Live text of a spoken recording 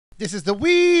This is the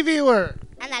Wiiviewer,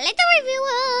 And the LilWiiviewer.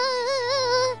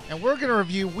 and we're going to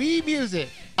review Wii Music.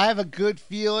 I have a good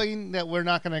feeling that we're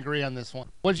not going to agree on this one.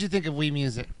 What did you think of Wii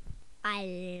Music?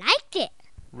 I liked it.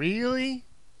 Really?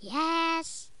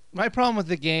 Yes. My problem with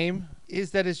the game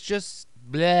is that it's just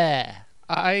bleh.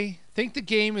 I think the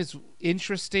game is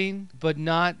interesting, but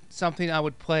not something I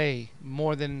would play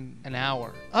more than an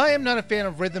hour. I am not a fan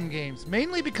of rhythm games,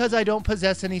 mainly because I don't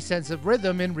possess any sense of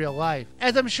rhythm in real life,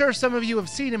 as I'm sure some of you have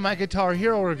seen in my Guitar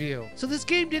Hero review. So this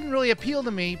game didn't really appeal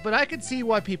to me, but I could see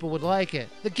why people would like it.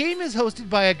 The game is hosted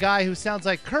by a guy who sounds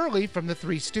like Curly from the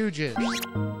Three Stooges.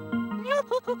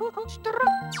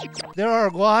 There are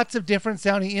lots of different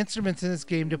sounding instruments in this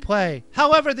game to play.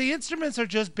 However, the instruments are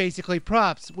just basically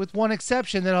props, with one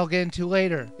exception that I'll get into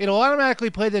later. It'll automatically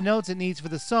play the notes it needs for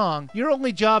the song. Your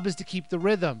only job is to keep the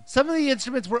rhythm. Some of the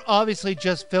instruments were obviously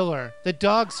just filler. The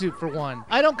dog suit for one.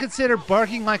 I don't consider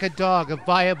barking like a dog a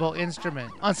viable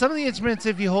instrument. On some of the instruments,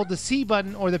 if you hold the C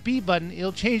button or the B button,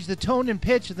 it'll change the tone and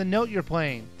pitch of the note you're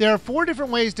playing. There are 4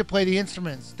 different ways to play the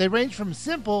instruments. They range from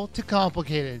simple to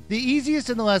complicated. The easiest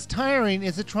and the less tiring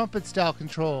is the trumpet style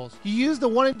controls. You use the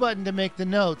 1 button to make the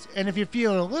notes, and if you're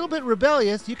feeling a little bit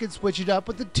rebellious, you can switch it up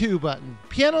with the 2 button.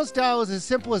 Piano style is as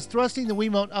simple as thrusting the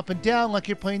Wiimote up and down like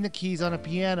you're playing the keys on a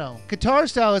piano. Guitar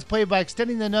style is played by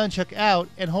extending the nunchuck out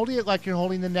and holding it like you're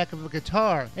holding the neck of a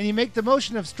guitar, and you make the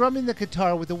motion of strumming the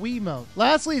guitar with the Wiimote.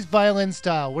 Lastly is violin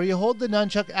style, where you hold the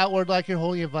nunchuck outward like you're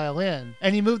holding a violin,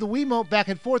 and you move the Wiimote back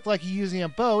and forth like you're using a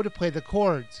bow to play the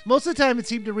chords. Most of the time it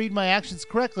seemed to read my actions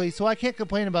correctly, so I can't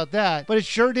complain about that, but it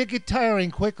sure did get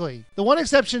tiring quickly. The one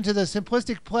exception to the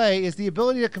simplistic play is the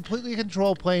ability to completely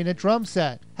control playing a drum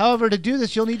set. However, to do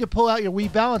this, you'll need to pull out your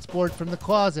Wii balance board from the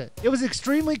closet. It was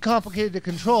extremely complicated to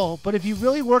control, but if you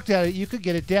really worked at it, you could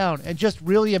get it down and just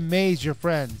really amaze your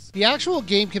friends. The actual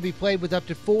game can be played with up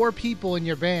to 4 people in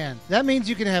your band. That means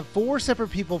you can have 4 separate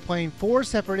people playing 4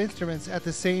 separate instruments at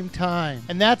the same time,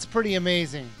 and that's pretty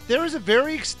amazing. There is a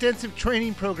very extensive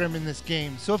training program in this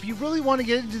game, so if you really want to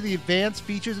get into the advanced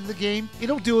features of the game,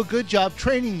 it'll do a good job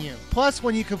training you. Plus,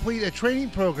 when you complete a training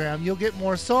program, you'll get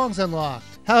more songs unlocked.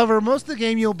 However, most of the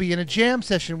game you'll be in a jam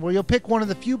session where you'll pick one of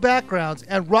the few backgrounds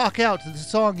and rock out to the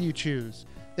song you choose.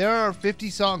 There are 50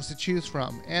 songs to choose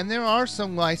from, and there are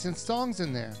some licensed songs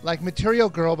in there, like Material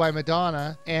Girl by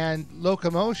Madonna and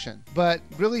Locomotion, but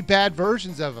really bad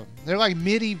versions of them. They're like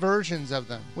MIDI versions of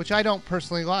them, which I don't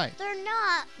personally like. They're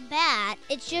not bad.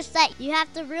 It's just that you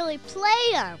have to really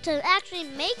play them. To actually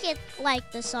make it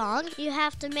like the song, you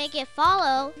have to make it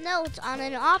follow notes on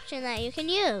an option that you can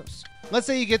use. Let's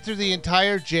say you get through the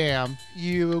entire jam,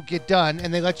 you get done,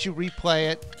 and they let you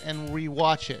replay it and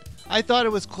rewatch it. I thought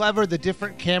it was clever the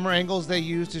different camera angles they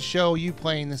use to show you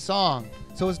playing the song.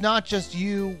 So it's not just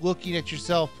you looking at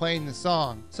yourself playing the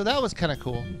song. So that was kind of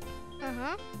cool.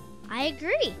 I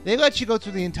agree. They let you go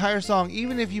through the entire song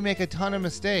even if you make a ton of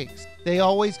mistakes. They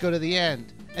always go to the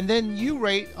end. And then you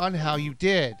rate on how you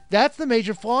did. That's the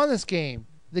major flaw in this game.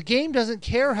 The game doesn't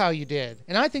care how you did,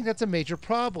 and I think that's a major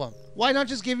problem. Why not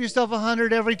just give yourself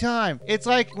 100 every time? It's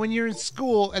like when you're in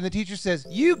school and the teacher says,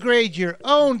 you grade your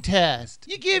own test.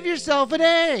 You give yourself an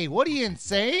A. What are you,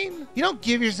 insane? You don't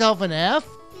give yourself an F.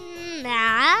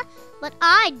 Nah, but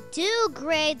I do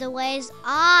grade the ways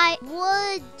I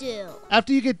would do.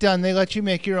 After you get done, they let you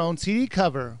make your own CD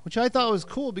cover, which I thought was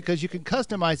cool because you can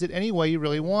customize it any way you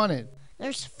really wanted.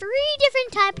 There's 3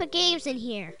 different types of games in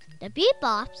here. The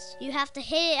beatbox, you have to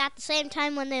hit it at the same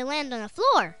time when they land on the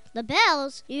floor. The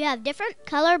bells, you have different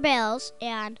color bells,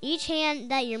 and each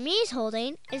hand that your Mii's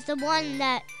holding is the one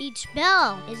that each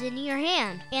bell is in your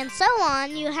hand. And so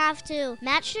on, you have to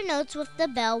match the notes with the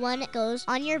bell when it goes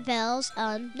on your bell's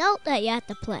note that you have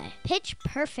to play. Pitch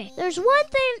perfect. There's one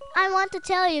thing I want to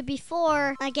tell you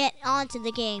before I get onto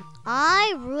the game.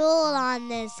 I rule on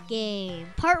this game.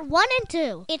 Part 1 and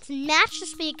 2, it's match the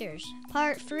speakers.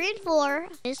 Part 3 and 4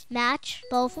 is match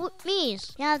both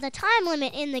Mii's. You have the time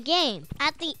limit in the game.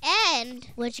 At the end,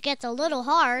 which gets a little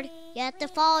hard, you have to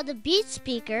follow the beat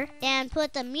speaker and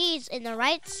put the Mii's in the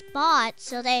right spot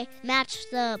so they match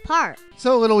the part.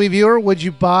 So, LilWiiviewer, would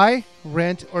you buy,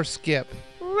 rent, or skip?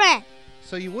 Rent.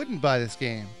 So you wouldn't buy this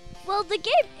game? Well, the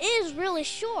game is really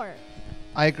short.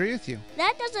 I agree with you.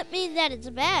 That doesn't mean that it's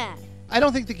bad. I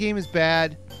don't think the game is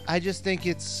bad. I just think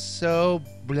it's so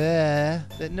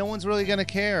bleh that no one's really going to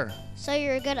care. So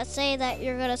you're going to say that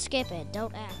you're going to skip it.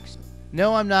 Don't ask.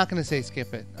 No, I'm not going to say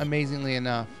skip it, amazingly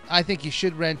enough. I think you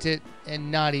should rent it and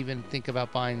not even think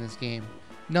about buying this game.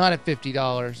 Not at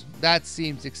 $50. That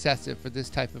seems excessive for this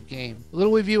type of game.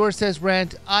 LilWiiviewer says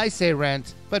rent, I say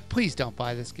rent, but please don't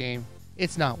buy this game.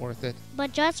 It's not worth it.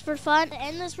 But just for fun, to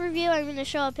end this review, I'm going to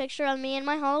show a picture of me in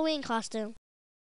my Halloween costume.